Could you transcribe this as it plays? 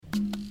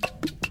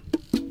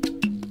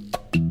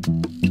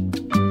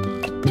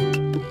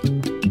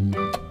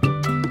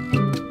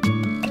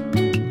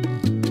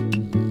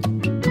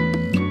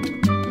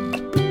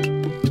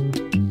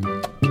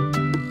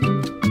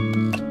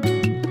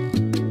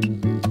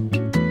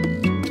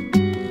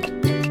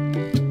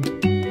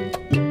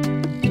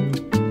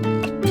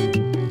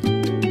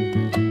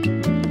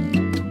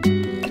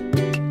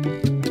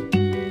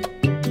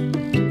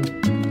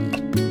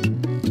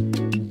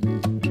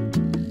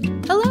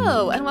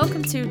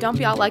Don't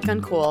Be All Like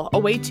Uncool, a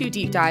way too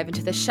deep dive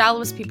into the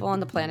shallowest people on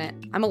the planet.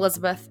 I'm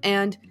Elizabeth,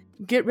 and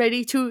get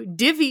ready to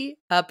divvy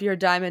up your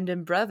diamond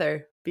and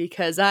brother,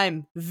 because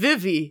I'm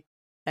Vivi,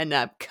 and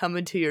I'm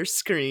coming to your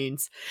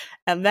screens.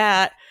 And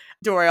that,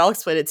 don't worry, I'll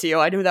explain it to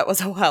you. I knew that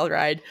was a wild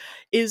ride.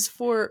 Is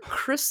for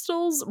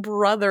Crystal's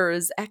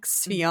brother's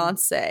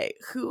ex-fiance,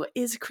 who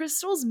is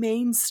Crystal's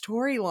main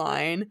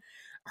storyline.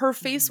 Her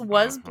face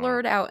was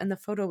blurred out in the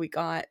photo we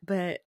got,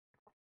 but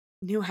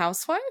new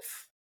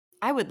housewife?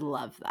 I would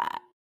love that.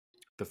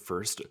 The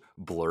first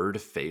blurred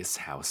face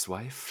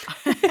housewife?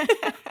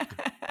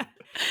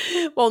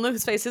 Well, no,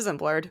 his face isn't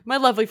blurred. My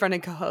lovely friend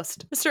and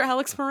co-host, Mr.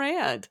 Alex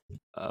Morand.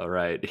 All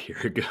right, here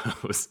it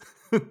goes.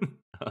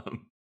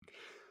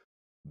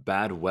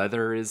 Bad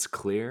weather is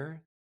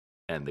clear,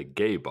 and the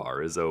gay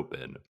bar is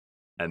open.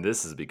 And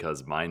this is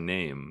because my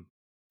name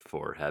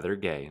for Heather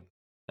Gay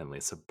and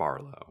Lisa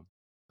Barlow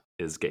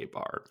is Gay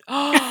Bar.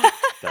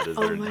 That is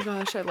their Oh my name.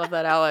 gosh, I love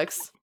that,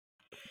 Alex.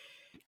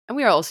 And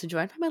we are also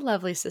joined by my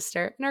lovely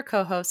sister and our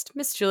co-host,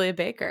 Miss Julia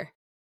Baker.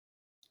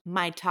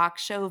 My talk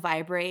show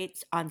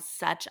vibrates on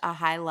such a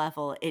high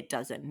level, it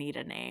doesn't need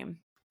a name.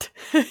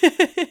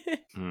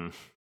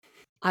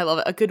 I love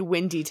it. A good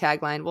windy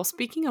tagline. Well,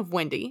 speaking of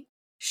windy,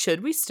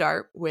 should we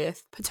start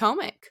with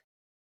Potomac?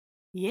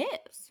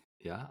 Yes.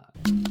 Yeah.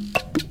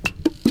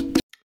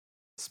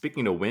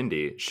 Speaking of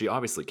Wendy, she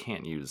obviously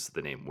can't use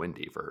the name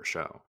Wendy for her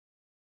show.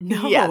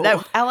 No.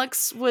 Yeah,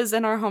 Alex was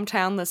in our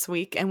hometown this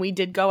week, and we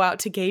did go out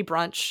to gay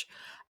brunch,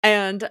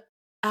 and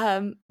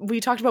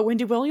we talked about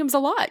Wendy Williams a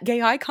lot. Gay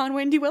icon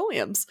Wendy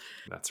Williams.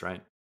 That's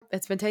right.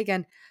 It's been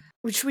taken.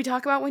 Should we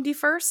talk about Wendy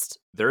first?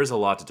 There is a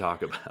lot to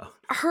talk about.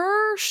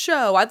 Her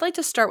show, I'd like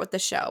to start with the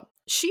show.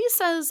 She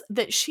says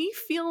that she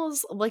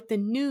feels like the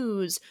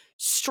news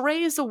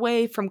strays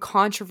away from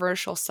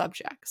controversial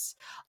subjects.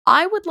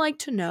 I would like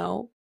to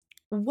know,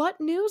 what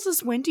news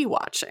is Wendy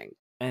watching?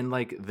 And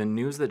like the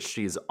news that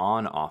she's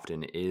on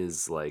often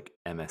is like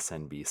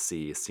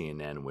MSNBC,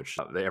 CNN, which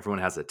everyone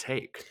has a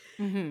take.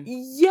 Mm-hmm.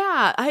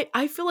 Yeah,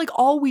 I feel like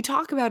all we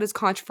talk about is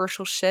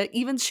controversial shit.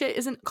 Even shit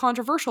isn't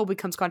controversial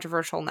becomes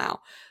controversial now.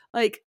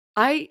 Like,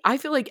 I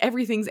feel like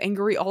everything's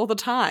angry all the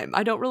time.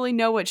 I don't really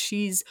know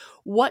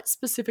what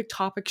specific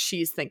topic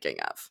she's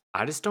thinking of.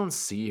 I just don't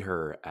see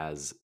her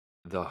as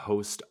the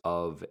host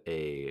of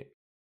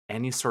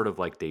any sort of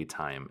like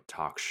daytime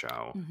talk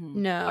show.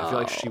 Mm-hmm. No. I feel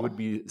like she would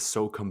be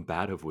so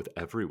combative with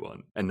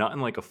everyone, and not in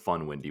like a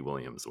fun Wendy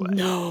Williams way.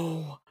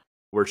 No.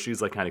 Where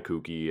she's like kind of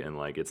kooky and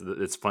like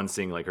it's fun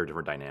seeing like her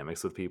different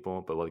dynamics with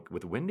people. But like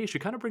with Wendy, she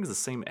kind of brings the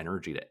same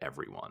energy to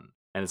everyone.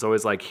 And it's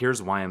always like,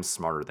 here's why I'm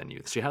smarter than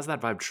you. She has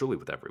that vibe truly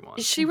with everyone.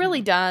 She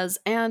really does.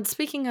 And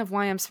speaking of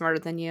why I'm smarter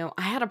than you,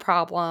 I had a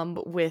problem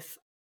with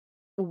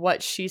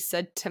what she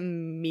said to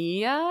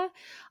Mia.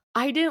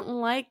 I didn't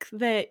like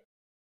that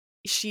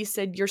she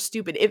said, "You're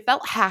stupid." It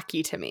felt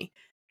hacky to me.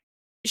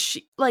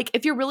 She, like,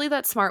 if you're really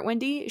that smart,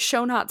 Wendy,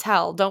 show not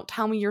tell. Don't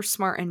tell me you're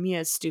smart and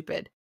Mia is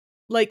stupid.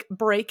 Like,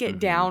 break it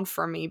down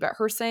for me. But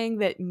her saying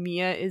that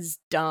Mia is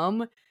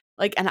dumb,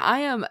 like, and I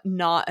am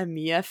not a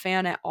Mia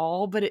fan at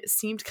all, but it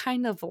seemed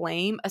kind of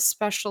lame,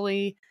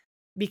 especially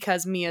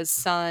because Mia's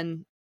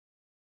son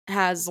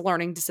has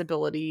learning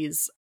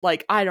disabilities.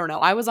 Like, I don't know.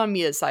 I was on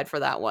Mia's side for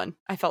that one.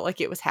 I felt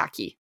like it was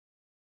hacky.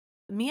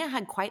 Mia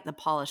had quite the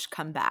polished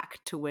comeback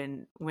to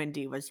when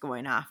Wendy was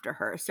going after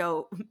her.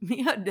 So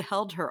Mia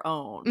held her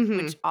own,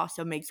 which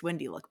also makes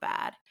Wendy look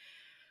bad.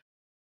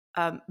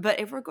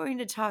 But if we're going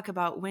to talk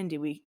about Wendy,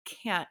 we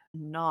can't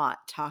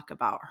not talk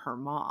about her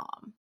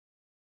mom.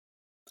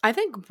 I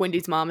think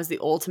Wendy's mom is the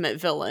ultimate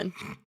villain.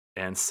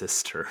 And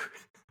sister.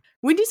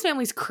 Wendy's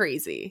family's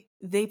crazy.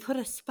 They put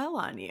a spell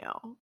on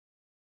you.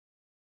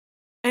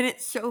 And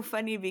it's so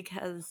funny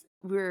because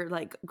we're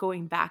like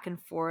going back and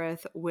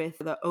forth with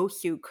the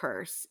Osu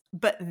curse,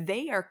 but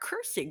they are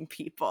cursing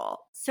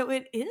people. So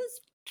it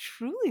is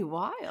truly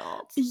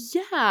wild.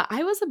 Yeah,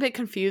 I was a bit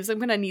confused. I'm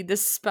going to need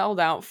this spelled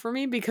out for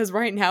me because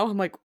right now I'm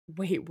like,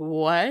 wait,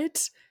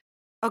 what?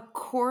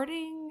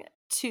 According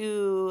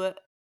to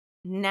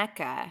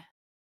NECA,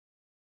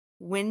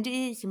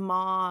 Wendy's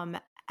mom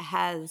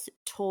has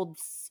told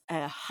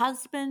a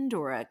husband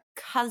or a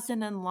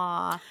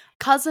cousin-in-law,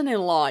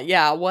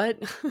 yeah, what?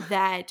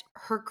 that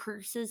her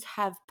curses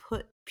have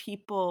put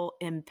people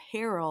in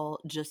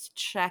peril. Just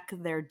check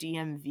their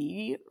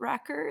DMV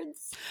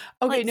records.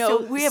 Okay, Like, no,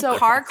 so we have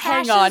car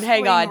crashes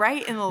hang on.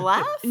 right and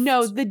left?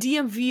 No, the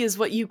DMV is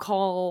what you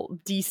call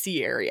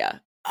DC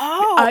area.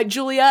 Oh,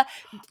 Julia,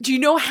 do you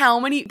know how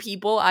many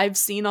people I've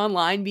seen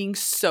online being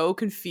so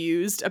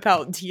confused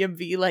about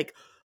DMV? Like,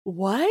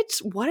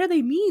 what? What do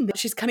they mean? That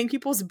she's cutting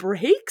people's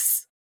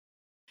brakes?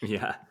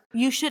 Yeah.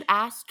 you should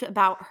ask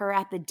about her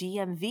at the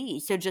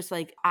DMV. So just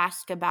like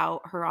ask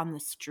about her on the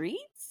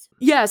streets?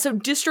 Yeah, so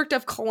District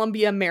of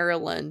Columbia,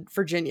 Maryland,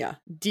 Virginia,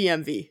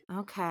 DMV.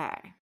 Okay.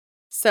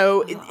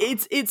 So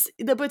it's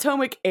the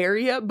Potomac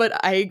area,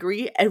 but I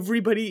agree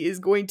everybody is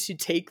going to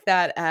take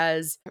that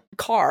as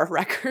car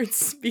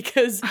records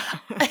because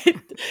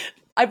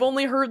I've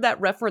only heard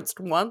that referenced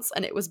once,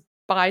 and it was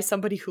by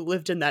somebody who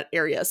lived in that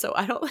area. So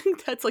I don't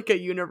think that's like a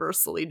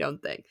universally known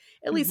thing,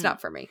 at least not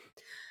for me.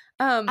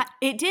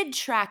 It did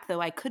track,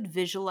 though. I could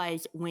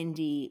visualize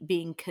Wendy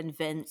being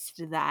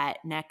convinced that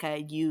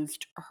NECA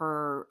used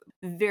her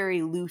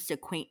very loose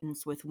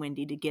acquaintance with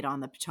Wendy to get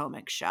on the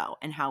Potomac show,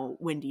 and how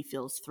Wendy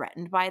feels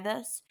threatened by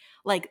this.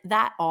 Like,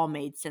 that all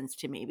made sense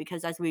to me,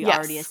 because as we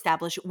already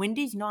established,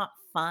 Wendy's not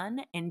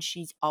fun and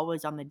she's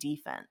always on the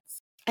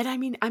defense. And I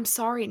mean, I'm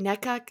sorry,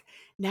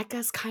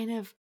 NECA's kind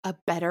of a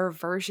better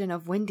version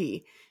of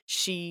Wendy.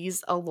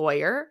 She's a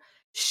lawyer.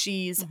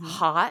 She's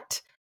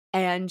hot.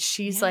 And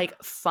she's like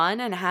fun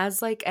and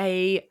has like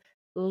a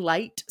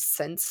light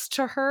sense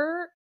to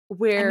her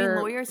where I mean,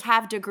 lawyers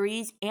have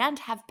degrees and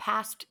have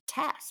passed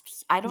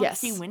tests. I don't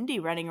see Wendy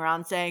running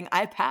around saying,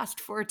 I passed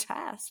 4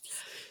 tests.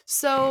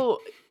 So,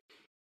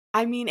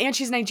 I mean, and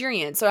she's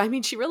Nigerian. So, I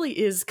mean, she really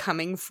is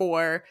coming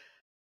for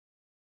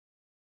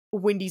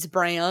Wendy's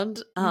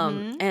brand.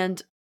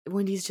 And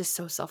Wendy's just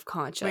so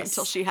self-conscious. Wait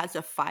until she has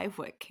a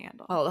 5-wick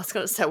candle. Oh, that's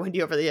going to set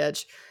Wendy over the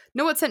edge.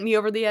 Know what sent me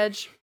over the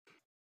edge?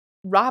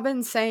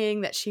 Robin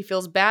saying that she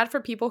feels bad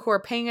for people who are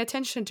paying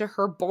attention to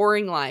her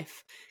boring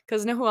life.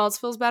 Because know who else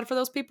feels bad for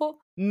those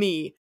people?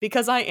 Me.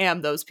 Because I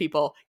am those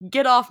people.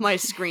 Get off my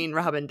screen,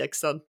 Robin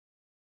Dixon.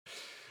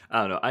 I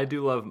don't know. I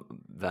do love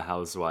the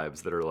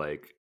housewives that are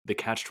like, the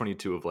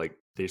catch-22 of like,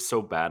 they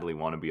so badly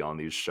want to be on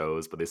these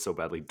shows, but they so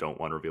badly don't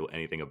want to reveal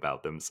anything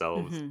about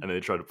themselves. And they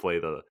try to play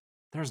the,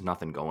 there's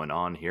nothing going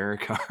on here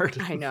card.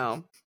 I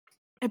know.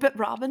 But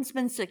Robin's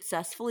been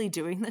successfully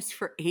doing this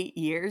for 8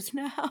 years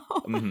now.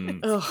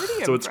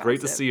 It's so it's great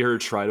to see her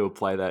try to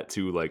apply that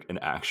to like an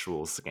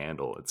actual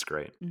scandal. It's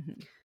great.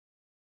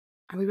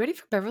 Are we ready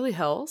for Beverly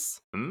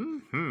Hills?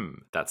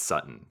 That's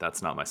Sutton.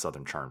 That's not my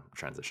Southern charm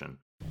transition.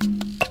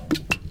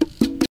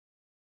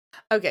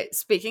 Okay,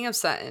 speaking of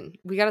Sutton,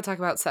 we got to talk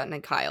about Sutton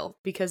and Kyle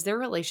because their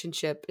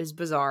relationship is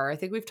bizarre. I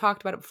think we've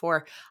talked about it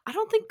before. I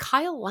don't think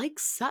Kyle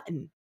likes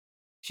Sutton.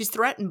 She's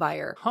threatened by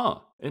her. Huh.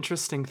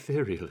 Interesting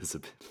theory,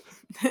 Elizabeth.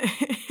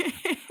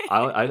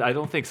 I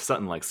don't think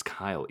Sutton likes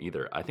Kyle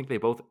either. I think they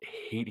both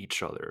hate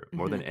each other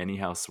more than any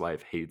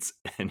housewife hates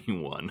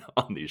anyone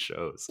on these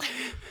shows.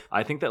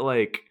 I think that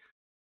like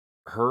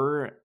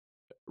her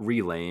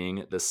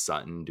relaying the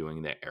Sutton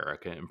doing the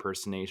Erica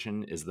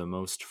impersonation is the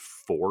most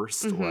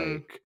forced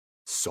like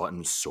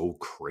Sutton's so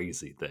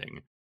crazy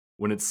thing.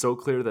 When it's so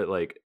clear that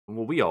like,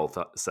 well, we all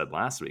said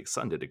last week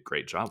Sutton did a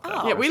great job.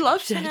 Yeah, we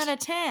loved it. 10 out of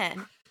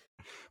 10.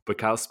 But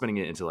Kyle's spinning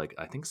it into like,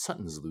 I think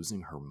Sutton's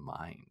losing her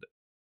mind.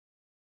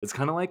 It's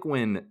kind of like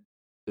when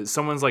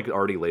someone's like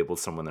already labeled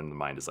someone in the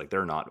mind as like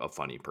they're not a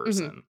funny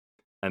person.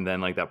 And then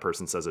like that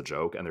person says a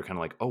joke and they're kind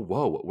of like, oh,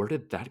 whoa, where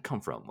did that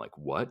come from? Like,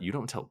 what? You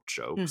don't tell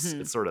jokes.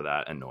 It's sort of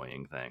that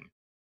annoying thing.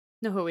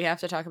 Know who we have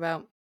to talk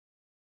about?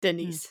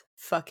 Denise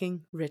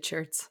fucking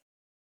Richards.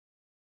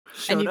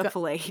 Showed up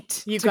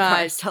late. You to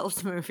guys.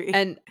 Cartel's movie.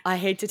 And I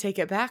hate to take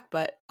it back,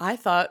 but I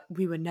thought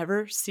we would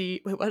never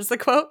see. Wait, what is the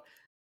quote?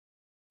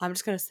 I'm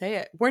just going to say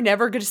it. We're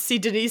never going to see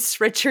Denise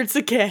Richards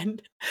again.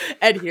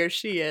 And here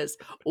she is.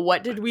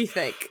 What did we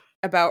think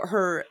about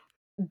her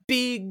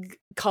big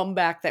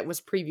comeback that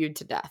was previewed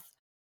to death?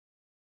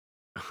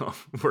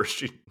 Where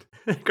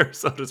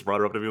Garcelle just brought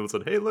her up to people and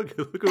said, hey, look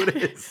who it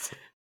is.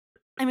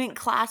 I mean,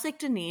 classic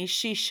Denise.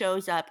 She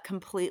shows up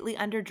completely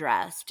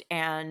underdressed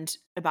and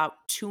about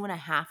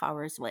 2.5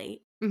 hours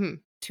late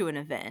to an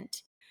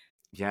event.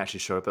 Yeah, she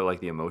showed up at like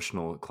the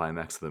emotional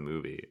climax of the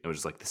movie. It was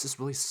just like, this is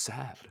really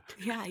sad.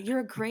 Yeah, you're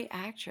a great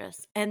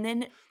actress. And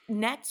then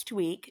next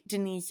week,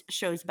 Denise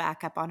shows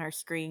back up on our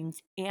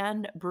screens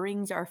and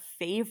brings our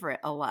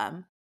favorite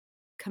alum,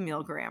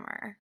 Camille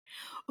Grammer,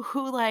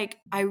 who like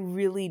I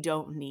really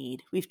don't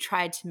need. We've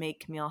tried to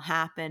make Camille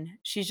happen.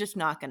 She's just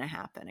not going to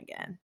happen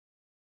again.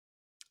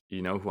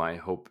 You know who I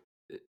hope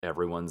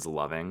everyone's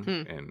loving,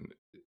 and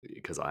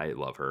because I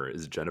love her,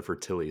 is Jennifer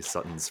Tilly,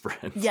 Sutton's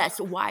friend. Yes,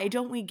 why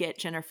don't we get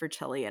Jennifer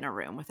Tilly in a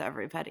room with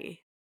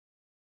everybody?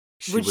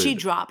 Would she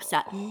drop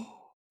Sutton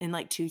in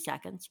like 2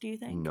 seconds, do you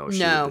think? No,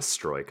 she would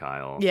destroy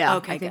Kyle. Yeah,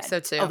 okay, I think so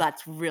too. Oh,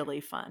 that's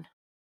really fun.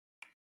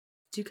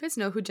 Do you guys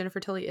know who Jennifer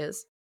Tilly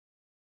is?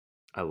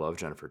 I love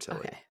Jennifer Tilly.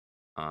 Okay.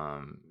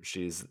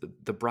 She's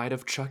the bride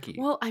of Chucky.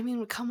 Well, I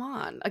mean, come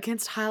on.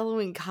 Against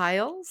Halloween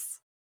Kyles?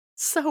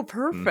 So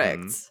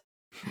perfect.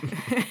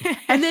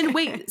 And then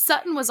wait,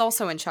 Sutton was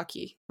also in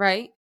Chucky,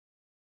 right?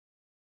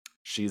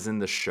 She's in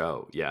the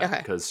show, yeah,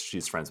 because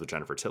she's friends with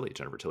Jennifer Tilly.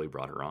 Jennifer Tilly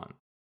brought her on.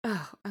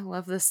 Oh, I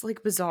love this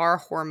like bizarre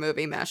horror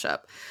movie mashup.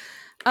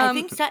 I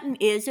think Sutton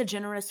is a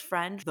generous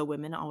friend. The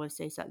women always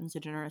say Sutton's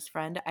a generous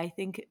friend. I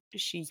think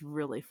she's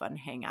really fun to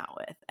hang out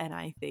with, and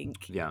I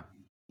think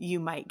you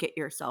might get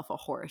yourself a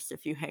horse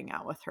if you hang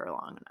out with her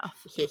long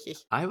enough.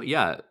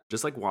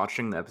 Just like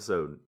watching the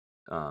episode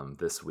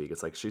this week,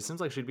 it's like she seems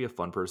like she'd be a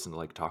fun person to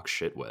like talk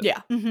shit with.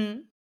 Yeah.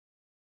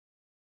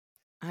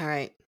 All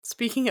right.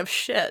 Speaking of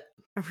shit,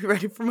 are we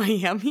ready for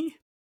Miami?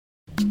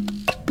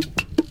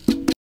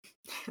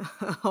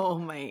 Oh,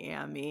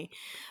 Miami.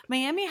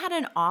 Miami had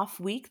an off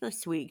week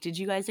this week. Did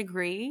you guys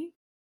agree?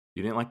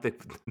 You didn't like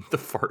the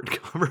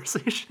fart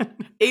conversation?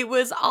 It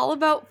was all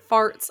about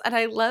farts, and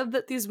I love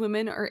that these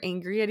women are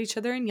angry at each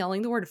other and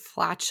yelling the word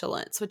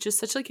flatulence, which is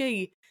such like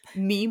a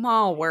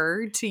meemaw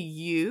word to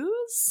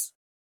use.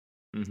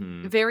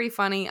 Mm-hmm. Very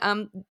funny.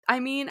 I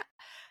mean,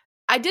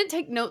 I did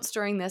take notes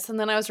during this, and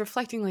then I was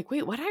reflecting, like,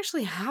 wait, what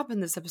actually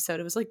happened this episode?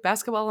 It was like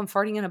basketball and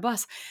farting in a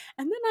bus.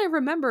 And then I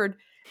remembered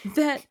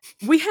that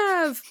we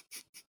have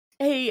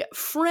a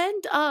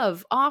friend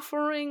of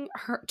offering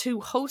her to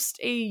host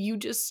a You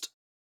Just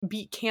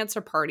Beat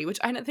Cancer party, which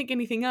I didn't think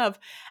anything of,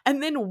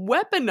 and then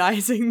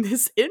weaponizing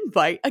this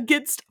invite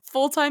against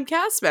full-time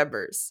cast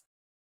members.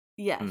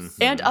 Yes.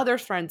 And Mm-hmm. other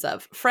friends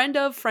of. Friend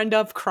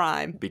of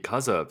crime.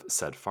 Because of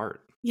said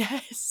fart.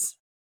 Yes.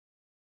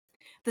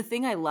 The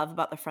thing I love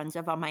about the Friends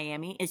of on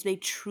Miami is they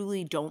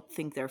truly don't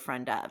think they're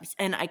friend ofs.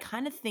 And I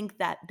kind of think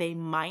that they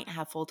might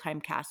have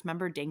full-time cast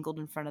member dangled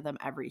in front of them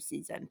every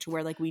season to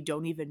where like we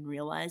don't even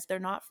realize they're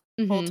not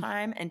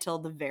full-time until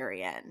the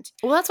very end.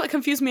 Well, that's what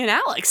confused me and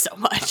Alex so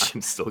much.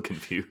 I'm still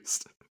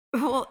confused.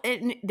 Well,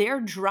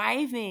 they're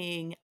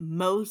driving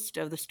most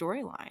of the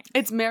storyline.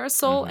 It's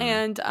Marisol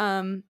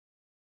Mhm.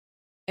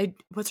 and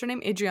what's her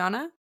name?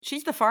 Adriana?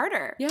 She's the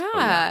farter. Yeah. Oh,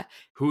 yeah.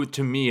 Who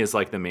to me is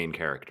like the main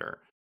character.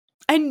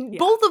 And Yeah.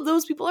 both of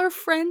those people are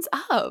friends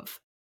of.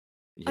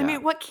 Yeah. I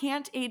mean, what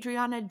can't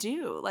Adriana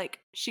do? Like,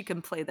 she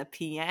can play the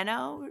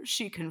piano,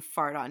 she can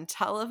fart on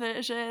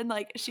television.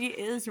 Like, she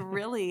is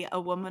really a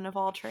woman of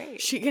all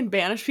trades. She can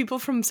banish people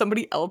from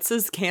somebody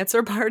else's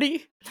cancer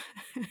party.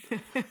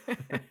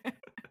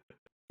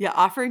 Yeah,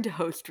 offering to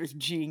host was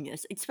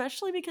genius,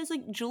 especially because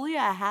like Julia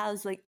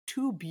has like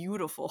 2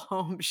 beautiful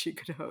homes she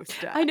could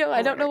host at. I know.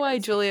 I don't know why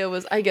Hilarious. Julia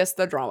was, I guess,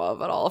 the drama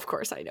of it all. Of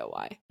course, I know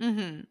why.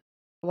 Mhm.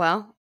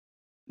 Well,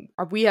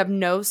 we have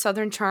no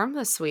Southern Charm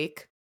this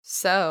week.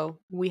 So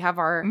we have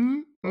our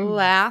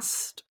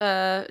last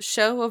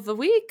show of the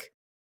week,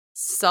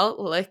 Salt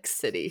Lake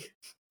City.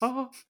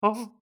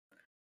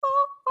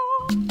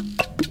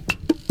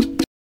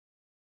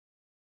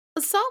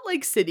 Salt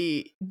Lake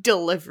City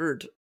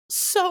delivered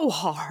so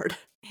hard,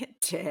 It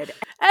did.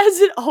 as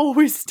it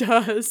always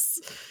does.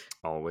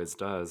 Always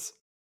does.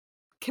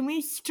 Can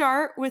we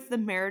start with the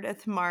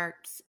Meredith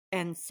Marks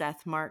and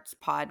Seth Marks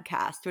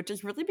podcast, which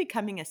is really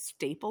becoming a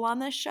staple on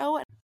this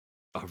show?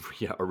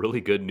 Yeah, a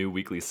really good new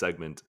weekly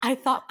segment. I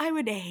thought I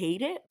would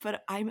hate it,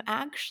 but I'm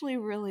actually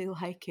really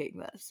liking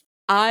this.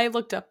 I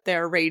looked up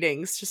their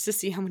ratings just to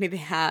see how many they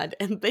had,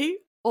 and they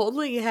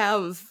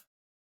have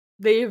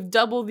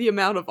double the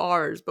amount of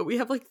ours, but we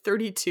have like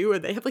 32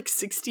 and they have like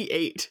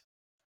 68.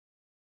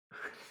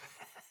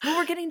 Well,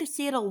 we're getting to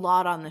see it a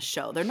lot on the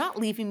show. They're not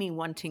leaving me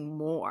wanting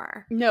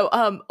more. No,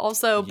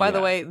 also, by the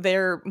Yeah. way,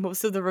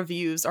 most of the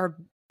reviews are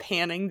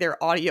panning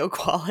their audio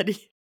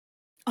quality.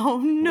 Oh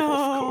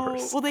no.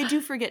 course. Well, they do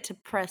forget to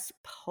press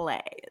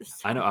play.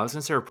 So. I know. I was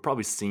gonna say we're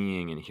probably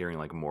seeing and hearing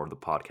like more of the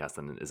podcast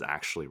than is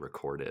actually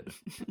recorded.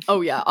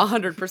 Oh yeah,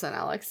 100%,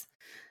 Alex.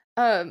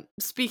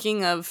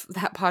 Speaking of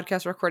that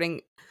podcast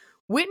recording,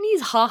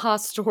 Whitney's haha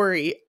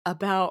story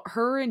about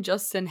her and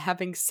Justin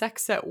having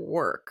sex at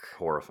work.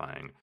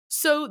 Horrifying.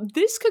 So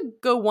this could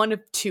go one of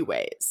two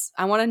ways.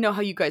 I want to know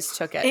how you guys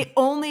took it. It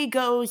only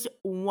goes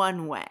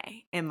one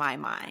way in my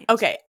mind.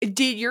 Okay.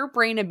 Did your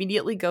brain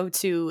immediately go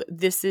to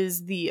this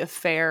is the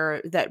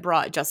affair that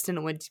brought Justin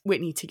and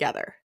Whitney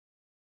together?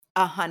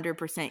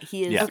 100%.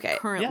 He is Yeah. Okay.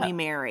 currently Yeah.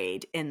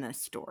 married in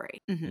this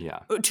story. Mhm. Yeah.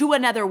 To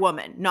another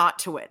woman, not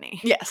to Whitney.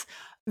 Yes.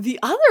 The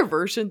other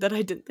version that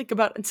I didn't think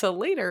about until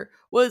later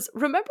was,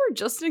 remember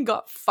Justin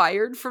got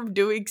fired from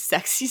doing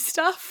sexy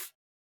stuff?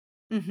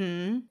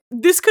 Mm-hmm.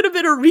 This could have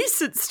been a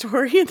recent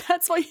story, and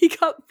that's why he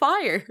got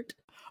fired.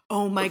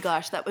 Oh my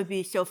gosh, that would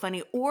be so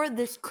funny. Or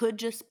this could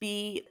just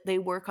be they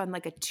work on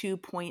like a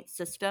 2-point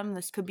system.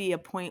 This could be a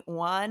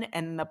 0.1,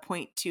 and the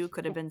 0.2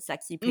 could have been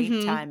sexy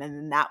paint time, and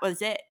then that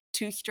was it.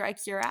 2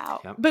 strikes, you're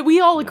out. Yep. But we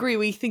all Yep. agree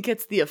we think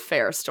it's the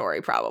affair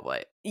story,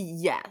 probably.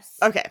 Yes.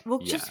 Okay. Well,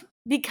 Yeah. just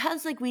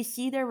because like we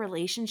see their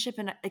relationship,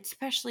 and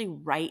especially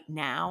right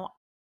now,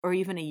 or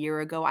even a year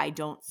ago, I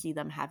don't see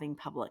them having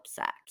public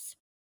sex.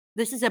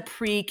 This is a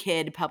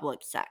pre-kid public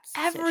sex.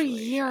 Every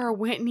situation. year,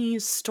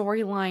 Whitney's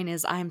storyline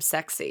is I'm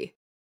sexy.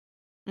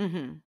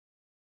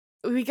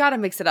 Mm-hmm. We gotta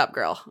mix it up,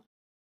 girl.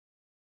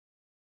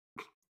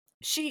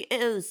 She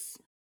is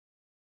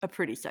a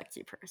pretty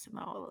sexy person,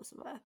 though,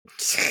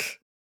 Elizabeth.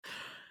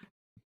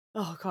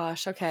 Oh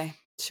gosh, okay.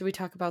 Should we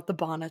talk about the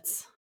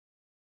bonnets?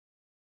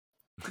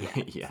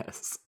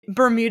 Yes.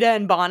 Bermuda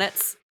and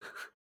bonnets.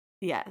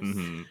 Yes.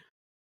 Mhm.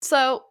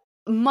 So,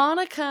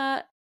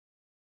 Monica,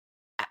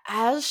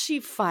 as she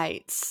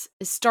fights,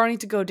 is starting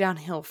to go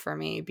downhill for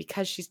me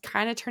because she's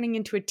kind of turning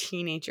into a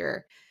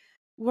teenager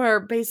where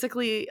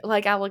basically,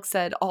 like Alex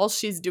said, all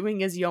she's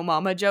doing is yo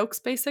mama jokes,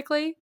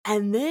 basically.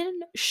 And then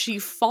she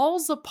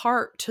falls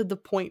apart to the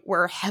point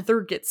where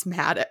Heather gets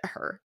mad at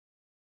her.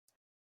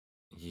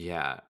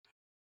 Yeah.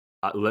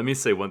 Let me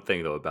say one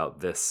thing though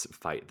about this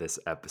fight, this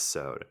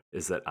episode,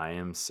 is that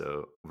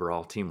we're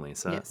all Team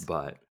Lisa, Yes.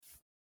 but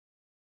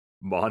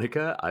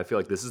Monica, I feel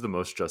like this is the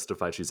most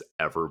justified she's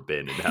ever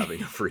been in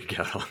having a freak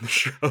out on the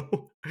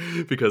show.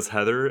 Because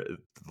Heather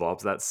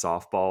lobs that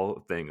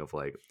softball thing of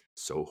like,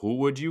 so who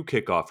would you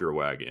kick off your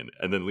wagon?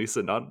 And then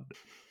Lisa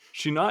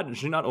she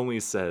not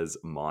only says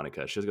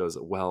Monica, she goes,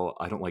 well,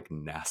 I don't like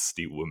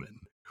nasty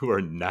women who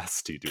are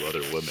nasty to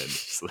other women.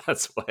 So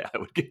that's why I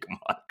would kick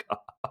Monica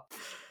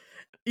off.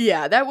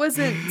 Yeah, that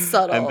wasn't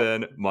subtle. And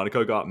then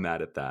Monica got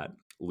mad at that.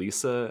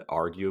 Lisa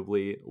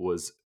arguably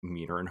was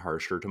meaner and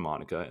harsher to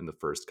Monica in the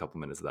first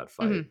couple minutes of that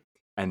fight.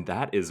 And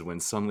that is when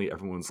suddenly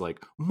everyone's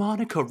like,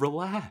 Monica,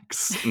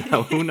 relax.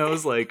 Now, who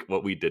knows like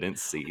what we didn't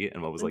see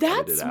and what was like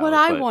edited That's out. what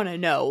I want to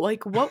know.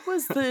 Like,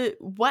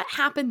 what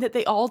happened that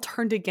they all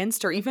turned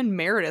against her? Even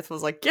Meredith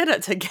was like, get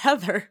it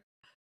together.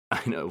 I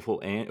know. Well,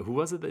 who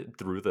was it that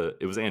threw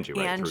it was Angie,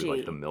 right? Angie. Threw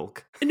like the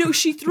milk. No,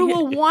 she threw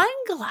a wine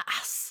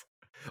glass.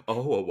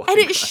 Oh, a wine and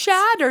it glass.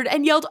 shattered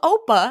and yelled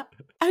Opa,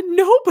 and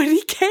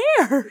nobody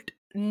cared.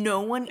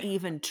 No one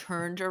even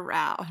turned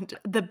around.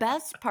 The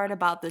best part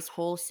about this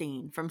whole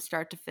scene from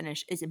start to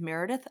finish is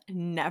Meredith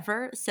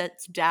never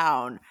sets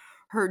down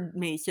her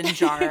mason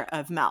jar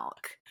of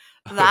milk.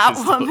 That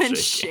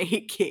woman's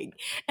shaking.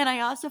 And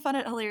I also found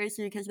it hilarious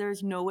because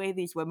there's no way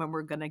these women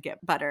were going to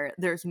get better.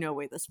 There's no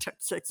way this took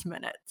 6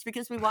 minutes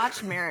because we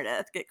watched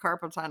Meredith get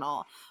carpal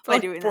tunnel by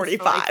doing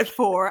 45. This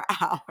for like 4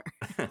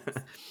 hours.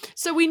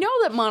 So we know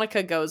that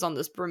Monica goes on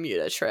this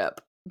Bermuda trip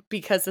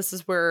because this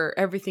is where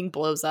everything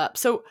blows up.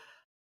 So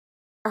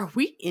are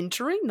we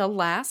entering the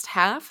last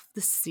half of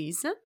the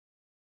season?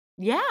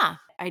 Yeah.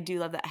 I do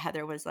love that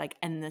Heather was like,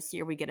 and this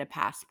year we get a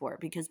passport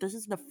because this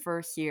is the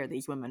first year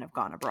these women have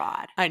gone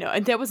abroad. I know.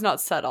 And that was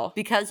not subtle.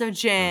 Because of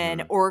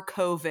Jen or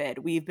COVID,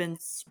 we've been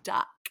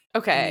stuck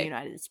in the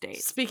United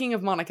States. Speaking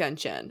of Monica and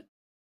Jen,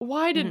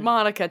 why did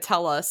Monica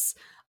tell us,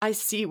 I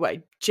see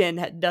why Jen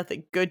had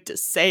nothing good to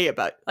say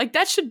about... Like,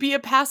 that should be a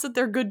pass that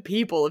they're good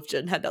people if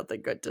Jen had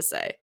nothing good to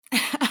say.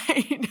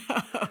 I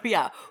know.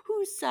 Yeah.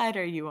 Whose side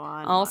are you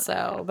on? Also,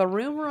 Monica? the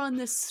rumor on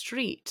this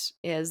street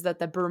is that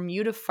the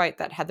Bermuda fight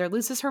that Heather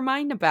loses her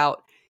mind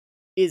about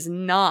is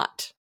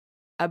not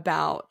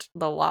about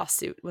the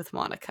lawsuit with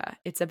Monica.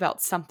 It's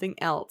about something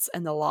else,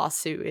 and the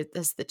lawsuit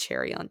is the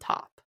cherry on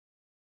top.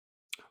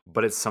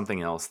 But it's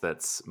something else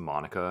that's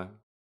Monica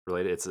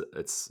related.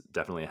 It's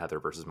definitely a Heather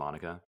versus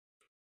Monica.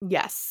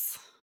 Yes.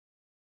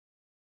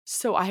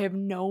 So I have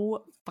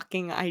no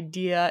fucking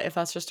idea if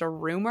that's just a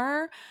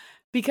rumor.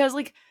 Because,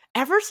 like,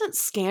 ever since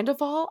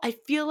Scandival, I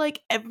feel like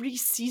every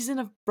season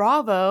of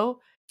Bravo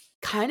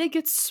kind of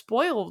gets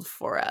spoiled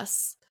for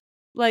us.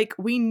 Like,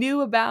 we knew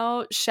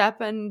about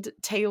Shep and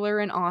Taylor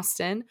and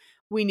Austin.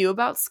 We knew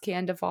about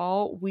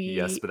Scandival.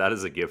 Yes, but that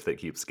is a gift that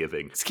keeps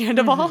giving.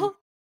 Scandival?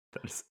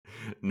 That is,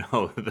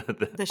 no,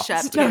 the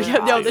Shep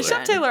Taylor. No, the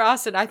Shep Taylor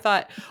Austin I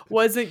thought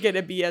wasn't going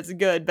to be as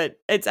good, but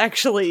it's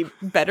actually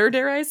better,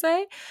 dare I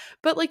say.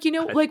 But, like, you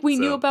know, like, we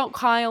knew about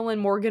Kyle and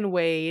Morgan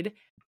Wade.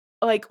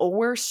 Like,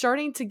 we're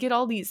starting to get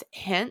all these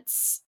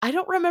hints. I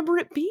don't remember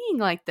it being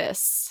like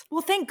this.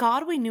 Well, thank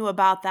God we knew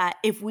about that.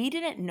 If we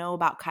didn't know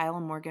about Kyle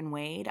and Morgan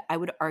Wade, I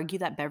would argue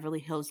that Beverly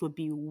Hills would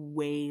be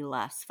way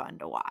less fun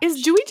to watch.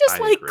 Do we just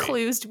like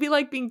clues? Do we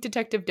like being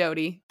Detective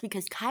Doty?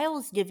 Because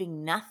Kyle's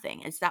giving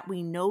nothing. It's that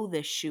we know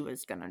this shoe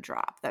is going to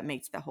drop that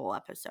makes the whole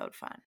episode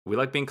fun. We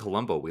like being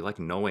Columbo. We like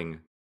knowing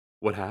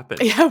what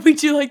happened. Yeah, we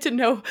do like to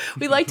know.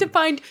 We like to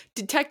find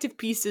detective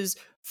pieces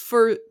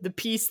for the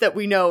piece that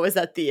we know is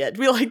at the end.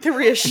 We like the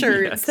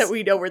reassurance that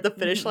we know where the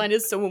finish line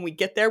is, so when we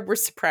get there, we're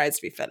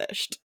surprised we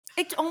finished.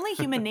 It's only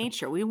human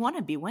nature. We want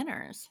to be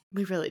winners.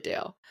 We really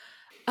do.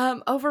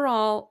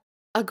 Overall,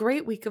 a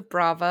great week of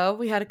Bravo.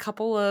 We had a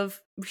couple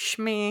of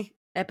shmeh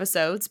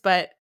episodes,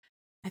 but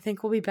I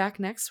think we'll be back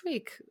next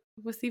week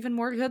with even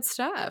more good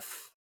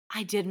stuff.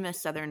 I did miss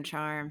Southern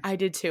Charm. I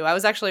did too. I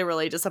was actually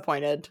really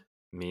disappointed.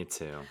 Me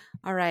too.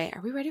 All right.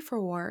 Are we ready for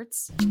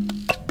awards?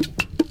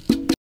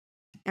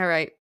 All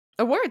right.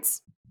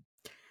 Awards.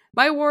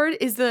 My award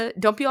is the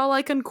Don't Be All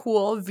Like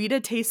Uncool Vita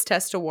Taste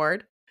Test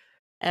Award.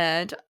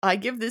 And I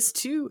give this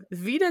to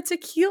Vita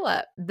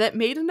Tequila that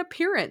made an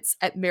appearance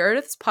at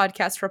Meredith's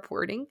podcast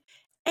reporting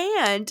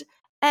and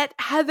at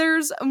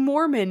Heather's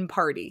Mormon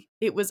party.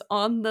 It was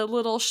on the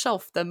little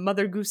shelf, the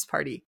Mother Goose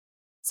party.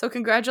 So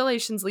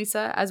congratulations,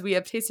 Lisa, as we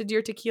have tasted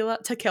your tequila,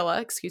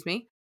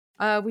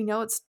 we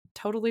know it's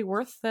totally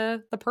worth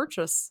the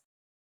purchase.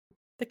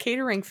 The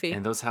catering fee.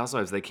 And those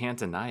housewives, they can't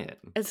deny it.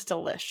 It's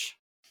delish.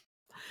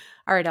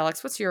 All right,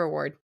 Alex, what's your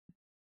award?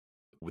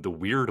 The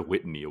Weird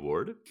Whitney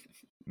Award.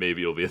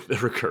 Maybe it'll be the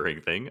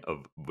recurring thing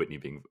of Whitney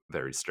being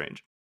very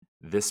strange.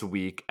 This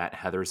week at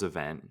Heather's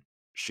event,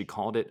 she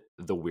called it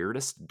the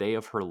weirdest day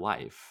of her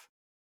life.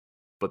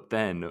 But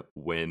then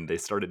when they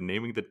started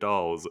naming the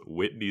dolls,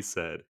 Whitney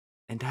said,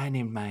 and I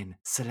named mine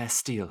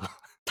Celestial.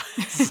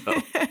 So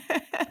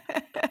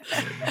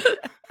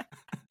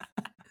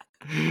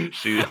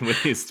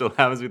Whitney still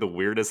happens to be the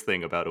weirdest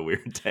thing about a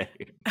weird day.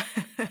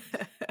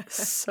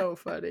 So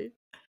funny.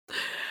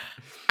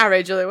 All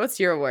right, Julia, what's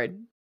your award?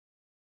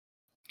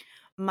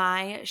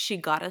 My She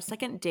Got a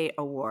Second Date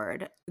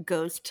award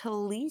goes to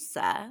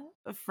Lisa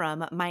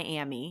from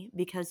Miami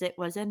because it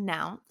was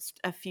announced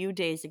a few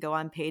days ago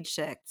on page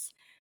 6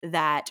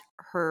 that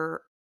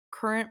her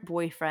current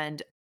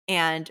boyfriend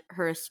and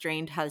her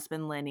estranged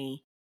husband,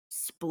 Lenny,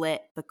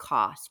 split the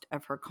cost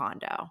of her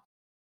condo. I love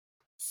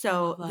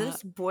So that.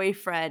 this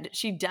boyfriend,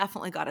 she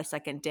definitely got a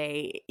second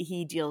date.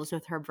 He deals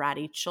with her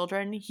bratty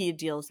children. He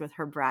deals with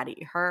her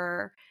bratty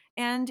her.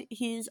 And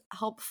he's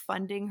helped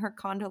funding her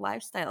condo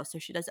lifestyle so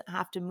she doesn't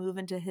have to move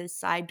into his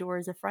side door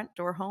as a front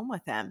door home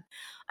with him.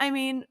 I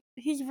mean,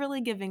 he's really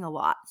giving a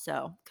lot.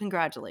 So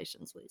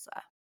congratulations,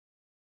 Lisa.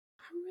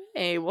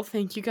 Hey, well,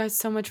 thank you guys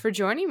so much for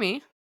joining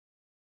me.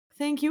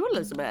 Thank you,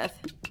 Elizabeth.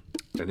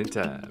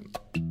 Anytime.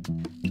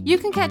 You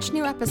can catch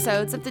new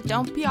episodes of the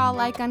Don't Be All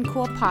Like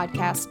Uncool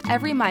podcast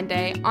every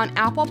Monday on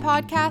Apple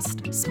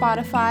Podcast,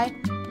 Spotify,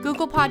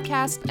 Google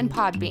Podcast, and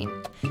Podbean.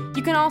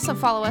 You can also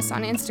follow us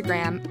on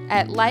Instagram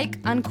at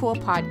Like Uncool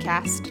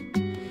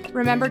Podcast.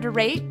 Remember to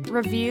rate,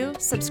 review,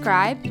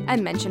 subscribe,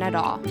 and mention it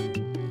all.